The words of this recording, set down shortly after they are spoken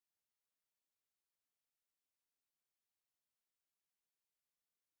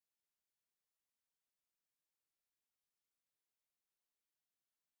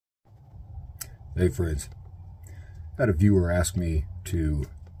Hey friends, I had a viewer ask me to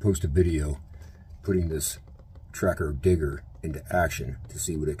post a video putting this tracker digger into action to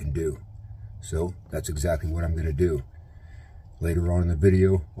see what it can do. So that's exactly what I'm going to do. Later on in the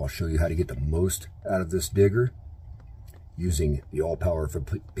video, I'll show you how to get the most out of this digger using the all-powerful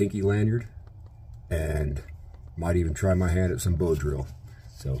pinky lanyard, and might even try my hand at some bow drill.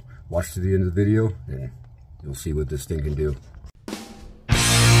 So watch to the end of the video and you'll see what this thing can do.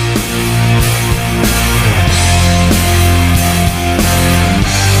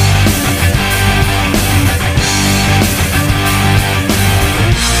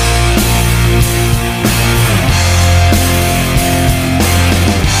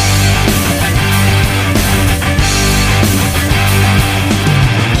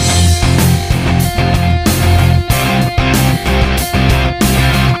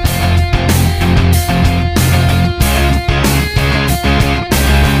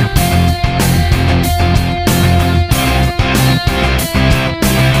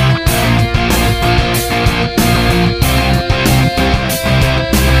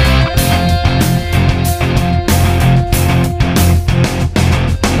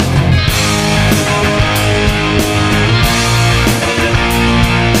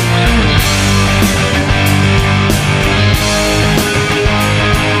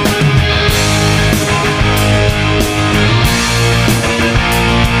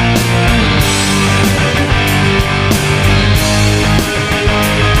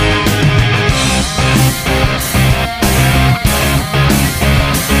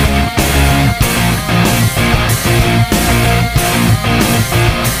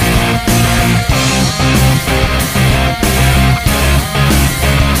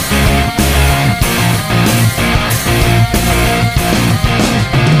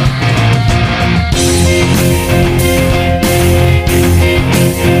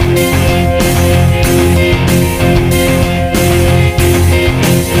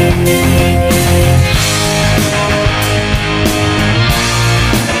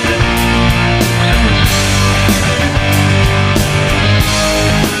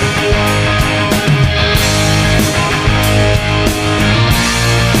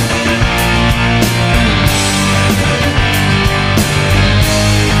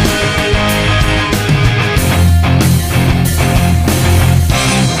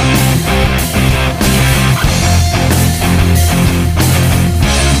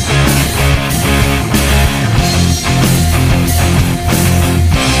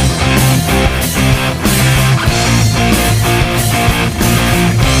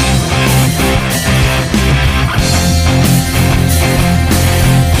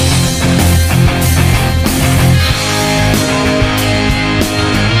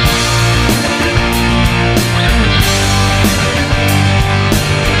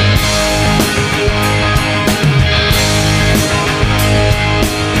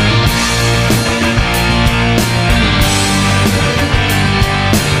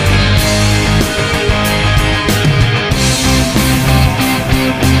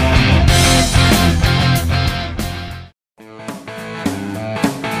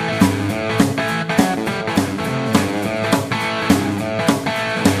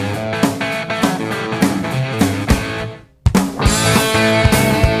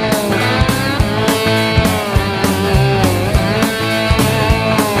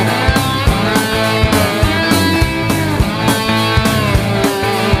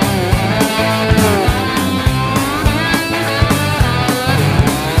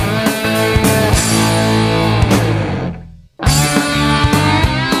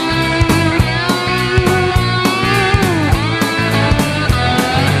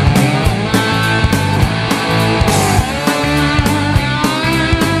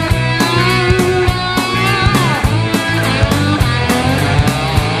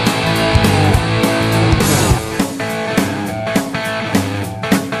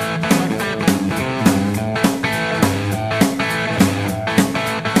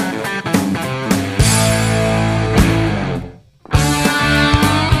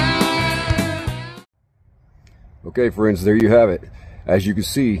 Okay friends, there you have it. As you can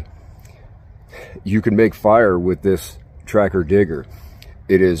see, you can make fire with this tracker digger.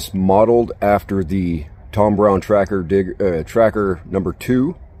 It is modeled after the Tom Brown tracker number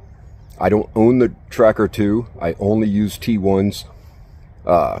 2. I don't own the tracker 2. I only use T1s.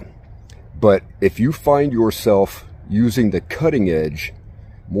 But if you find yourself using the cutting edge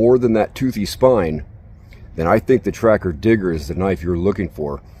more than that toothy spine, then I think the tracker digger is the knife you're looking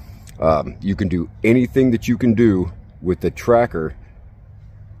for. You can do anything that you can do with the tracker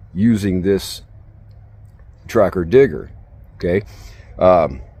using this tracker digger. Okay,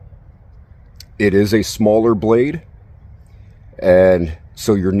 it is a smaller blade, and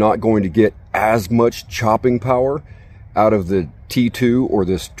so you're not going to get as much chopping power out of the T2 or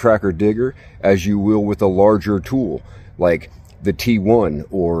this tracker digger as you will with a larger tool like the T1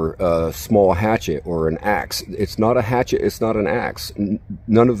 or a small hatchet or an axe. It's not a hatchet, it's not an axe.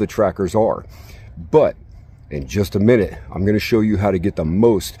 None of the trackers are. But in just a minute, I'm going to show you how to get the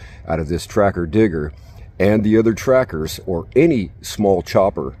most out of this tracker digger and the other trackers or any small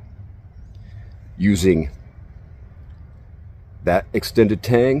chopper using that extended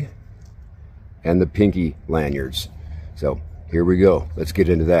tang and the pinky lanyards. So here we go. Let's get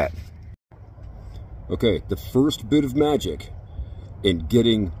into that. Okay, the first bit of magic in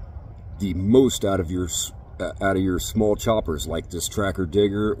getting the most out of your small choppers like this tracker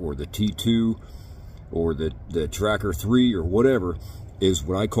digger or the T2 or the tracker 3 or whatever is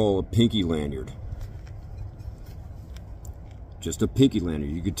what I call a pinky lanyard. Just a pinky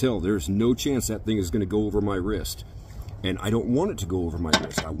lanyard. You can tell there's no chance that thing is going to go over my wrist. And I don't want it to go over my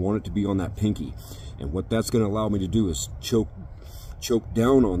wrist. I want it to be on that pinky. And what that's going to allow me to do is choke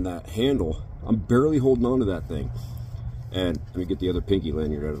down on that handle. I'm barely holding on to that thing. And let me get the other pinky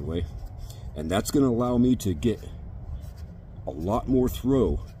lanyard out of the way. And that's going to allow me to get a lot more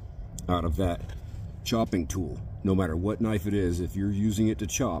throw out of that chopping tool. No matter what knife it is, if you're using it to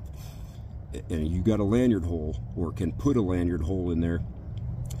chop, and you got a lanyard hole, or can put a lanyard hole in there,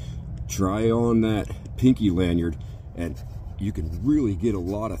 try on that pinky lanyard, and you can really get a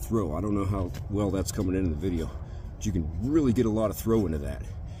lot of throw. I don't know how well that's coming in the video, but you can really get a lot of throw into that.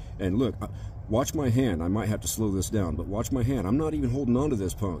 And look, watch my hand. I might have to slow this down, but watch my hand. I'm not even holding on to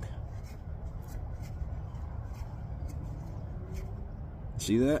this punk.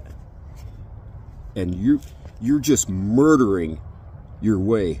 See that? And you're just murdering your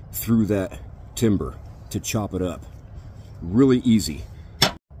way through that timber to chop it up. Really easy.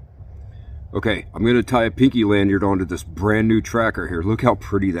 Okay, I'm going to tie a pinky lanyard onto this brand new tracker here. Look how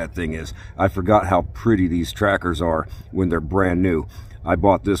pretty that thing is. I forgot how pretty these trackers are when they're brand new. I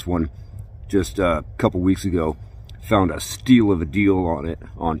bought this one just a couple weeks ago. Found a steal of a deal on it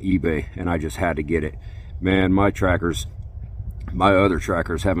on eBay, and I just had to get it. Man, my other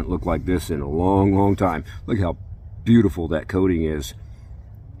trackers haven't looked like this in a long, long time. Look how beautiful that coating is.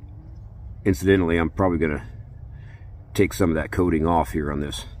 Incidentally, I'm probably going to take some of that coating off here on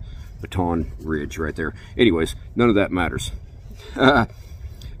this baton ridge right there. Anyways, none of that matters.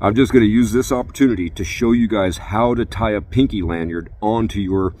 I'm just going to use this opportunity to show you guys how to tie a pinky lanyard onto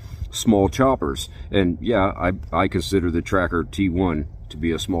your small choppers. And yeah, I consider the tracker T1 to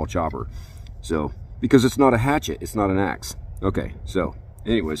be a small chopper. So, because it's not a hatchet, it's not an axe. Okay, so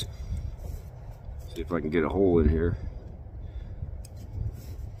anyways, see if I can get a hole in here.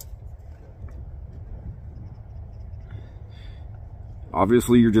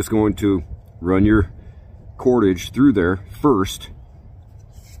 Obviously, you're just going to run your cordage through there first,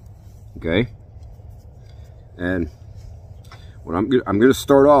 okay? And what I'm going to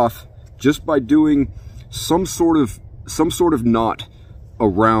start off just by doing some sort of knot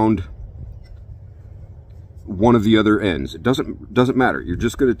around one of the other ends. It doesn't matter. You're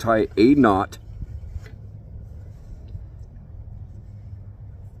just going to tie a knot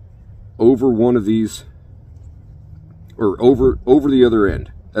over one of these, or over the other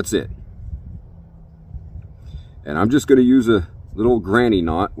end. That's it. And I'm just going to use a little granny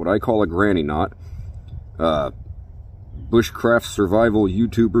knot, what I call a granny knot. Bushcraft survival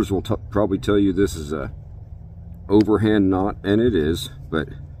YouTubers will probably tell you this is a overhand knot, and it is, but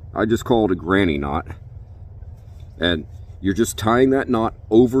I just call it a granny knot. And you're just tying that knot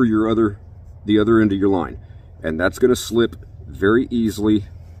over the other end of your line, and that's going to slip very easily.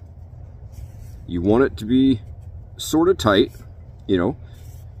 You want it to be sort of tight, you know,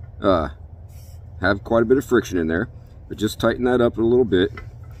 have quite a bit of friction in there, but just tighten that up a little bit.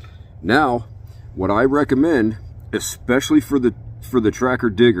 Now, what I recommend, especially for the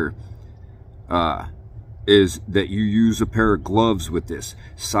tracker digger, is that you use a pair of gloves with this.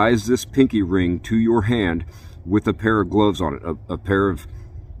 Size this pinky ring to your hand with a pair of gloves on it, a pair of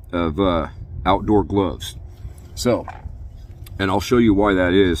outdoor gloves. So, and I'll show you why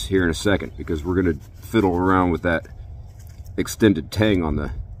that is here in a second, because we're going to fiddle around with that extended tang on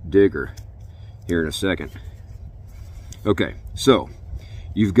the digger here in a second. Okay, so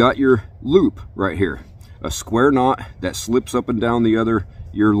you've got your loop right here, a square knot that slips up and down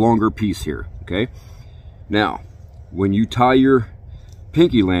your longer piece here. Okay, now when you tie your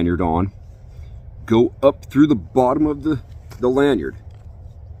pinky lanyard on, go up through the bottom of the lanyard.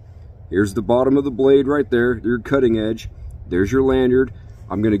 Here's the bottom of the blade right there, your cutting edge. There's your lanyard.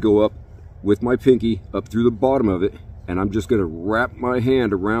 I'm going to go up with my pinky up through the bottom of it, and I'm just going to wrap my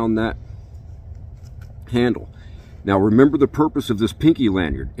hand around that handle. Now remember the purpose of this pinky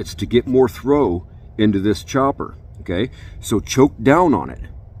lanyard. It's to get more throw into this chopper, okay? So choke down on it.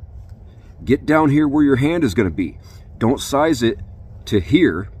 Get down here where your hand is going to be. Don't size it to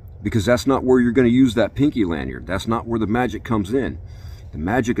here, because that's not where you're going to use that pinky lanyard. That's not where the magic comes in. The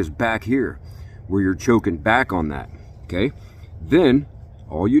magic is back here, where you're choking back on that, okay? Then,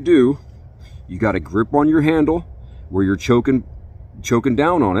 all you do, you got a grip on your handle where you're choking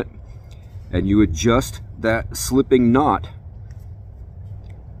down on it, and you adjust that slipping knot.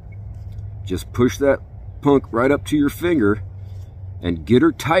 Just push that punk right up to your finger and get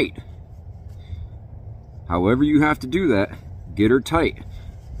her tight. However you have to do that, get her tight.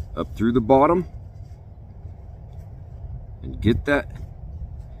 Up through the bottom, and get that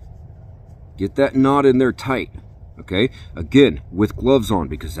knot in there tight, okay? Again, with gloves on,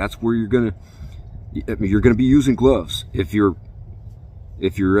 because that's where you're gonna be using gloves. If you're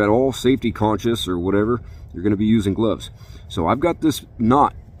at all safety conscious or whatever, you're gonna be using gloves. So I've got this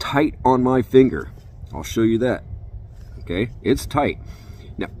knot tight on my finger. I'll show you that, okay? It's tight.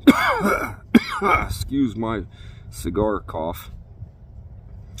 Now, excuse my cigar cough.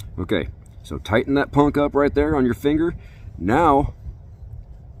 Okay, so tighten that punk up right there on your finger. Now,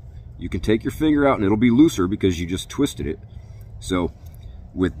 you can take your finger out and it'll be looser because you just twisted it. So,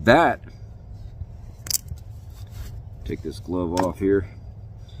 with that, take this glove off here.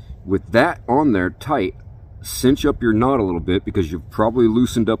 With that on there tight, cinch up your knot a little bit because you've probably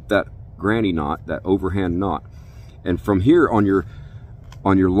loosened up that granny knot, that overhand knot. And from here on your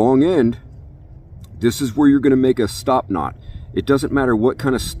long end, this is where you're going to make a stop knot. It doesn't matter what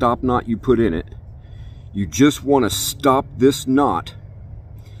kind of stop knot you put in it. You just want to stop this knot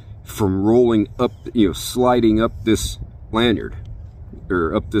from rolling up, sliding up this lanyard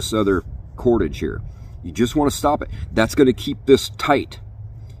or up this other cordage here. You just want to stop it. That's going to keep this tight.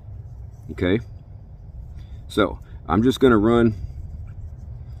 Okay? So, I'm just going to run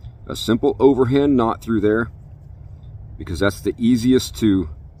a simple overhand knot through there because that's the easiest to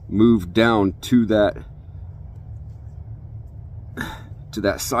move down to that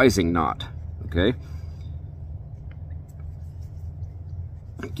sizing knot, okay?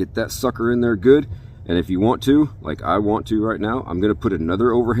 Get that sucker in there good, and if you want to, like I want to right now, I'm going to put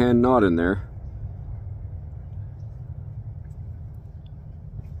another overhand knot in there.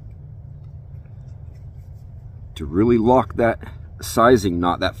 To really lock that sizing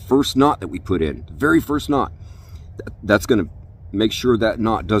knot, that first knot that we put in, the very first knot. That's going to make sure that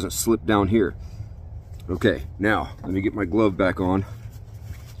knot doesn't slip down here. Okay, now let me get my glove back on.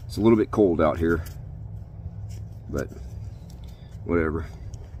 It's a little bit cold out here, but whatever.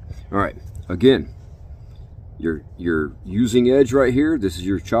 All right, again, your using edge right here. This is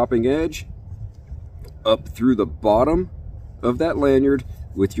your chopping edge. Up through the bottom of that lanyard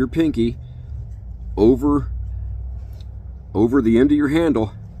with your pinky over the end of your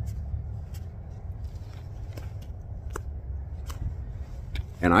handle.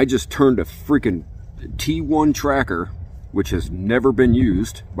 And I just turned a freaking T1 tracker, which has never been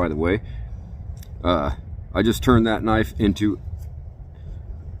used, by the way. I just turned that knife into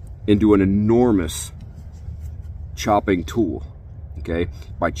an enormous chopping tool, okay?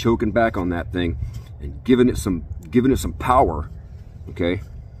 By choking back on that thing and giving it some power, okay?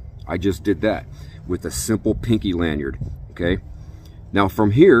 I just did that with a simple pinky lanyard, okay? Now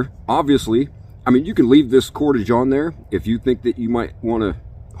from here, obviously, I mean, you can leave this cordage on there if you think that you might want to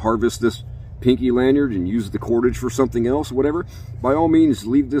harvest this pinky lanyard and use the cordage for something else, whatever. By all means,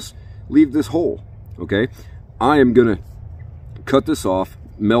 leave this whole, okay? I am gonna cut this off,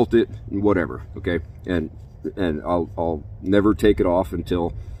 melt it, and whatever, okay? And I'll never take it off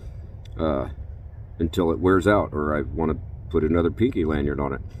until it wears out, or I want to put another pinky lanyard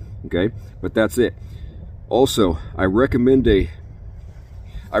on it, okay? But that's it. Also, I recommend the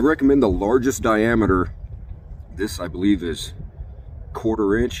largest diameter. This, I believe, is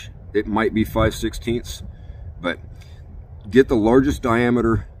 1/4 inch. It might be 5/16, but get the largest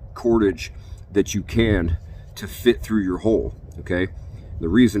diameter cordage that you can to fit through your hole, okay? The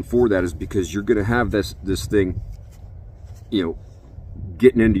reason for that is because you're going to have this thing,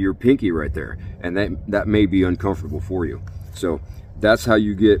 getting into your pinky right there, and that may be uncomfortable for you. So that's how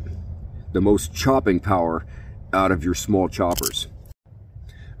you get the most chopping power out of your small choppers.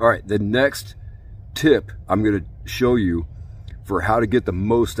 All right, the next tip I'm going to show you for how to get the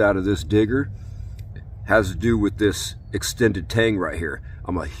most out of this digger has to do with this extended tang right here.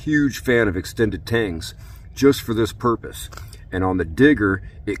 I'm a huge fan of extended tangs just for this purpose. And on the digger,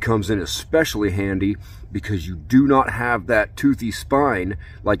 it comes in especially handy because you do not have that toothy spine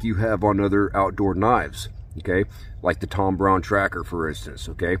like you have on other outdoor knives, okay? Like the Tom Brown tracker, for instance,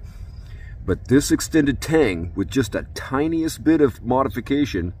 okay? But this extended tang with just a tiniest bit of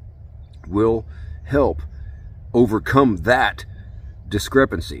modification will help overcome that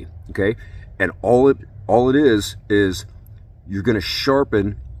discrepancy, okay? And all it is you're going to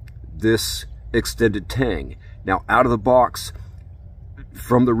sharpen this extended tang. Now, out of the box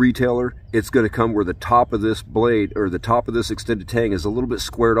from the retailer, it's going to come where the top of this blade, or the top of this extended tang, is a little bit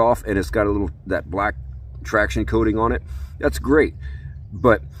squared off, and it's got a little, that black traction coating on it. That's great.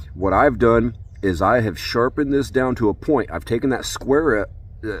 But what I've done is I have sharpened this down to a point. I've taken that square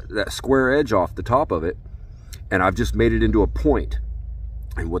edge off the top of it, and I've just made it into a point.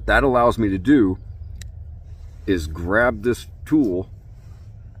 And what that allows me to do is grab this tool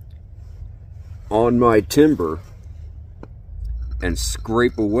on my timber and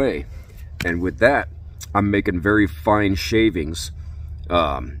scrape away. And with that, I'm making very fine shavings.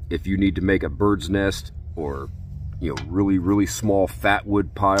 If you need to make a bird's nest, or really small fat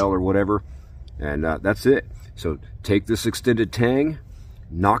wood pile or whatever, and that's it. So take this extended tang,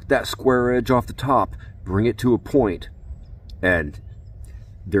 knock that square edge off the top, bring it to a point, and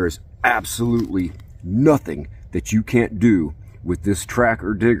there is absolutely nothing that you can't do with this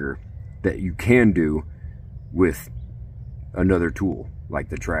tracker digger that you can do with another tool like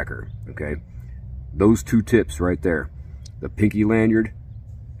the tracker, okay? Those two tips right there, the pinky lanyard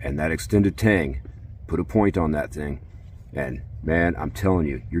and that extended tang, put a point on that thing, and man, I'm telling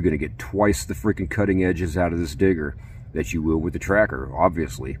you, you're gonna get twice the freaking cutting edges out of this digger that you will with the tracker,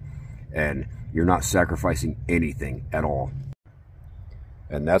 obviously, and you're not sacrificing anything at all.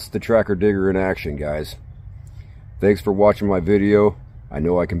 And that's the tracker digger in action, guys. Thanks for watching my video. I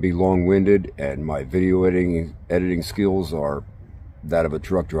know I can be long-winded, and my video editing skills are that of a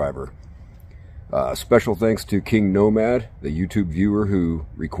truck driver. Special thanks to King Nomad, the YouTube viewer who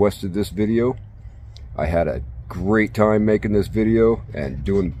requested this video. I had a great time making this video and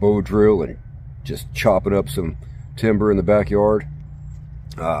doing bow drill and just chopping up some timber in the backyard.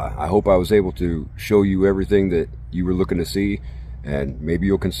 I hope I was able to show you everything that you were looking to see, and maybe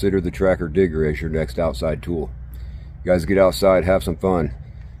you'll consider the tracker digger as your next outside tool. You guys get outside, have some fun,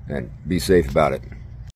 and be safe about it.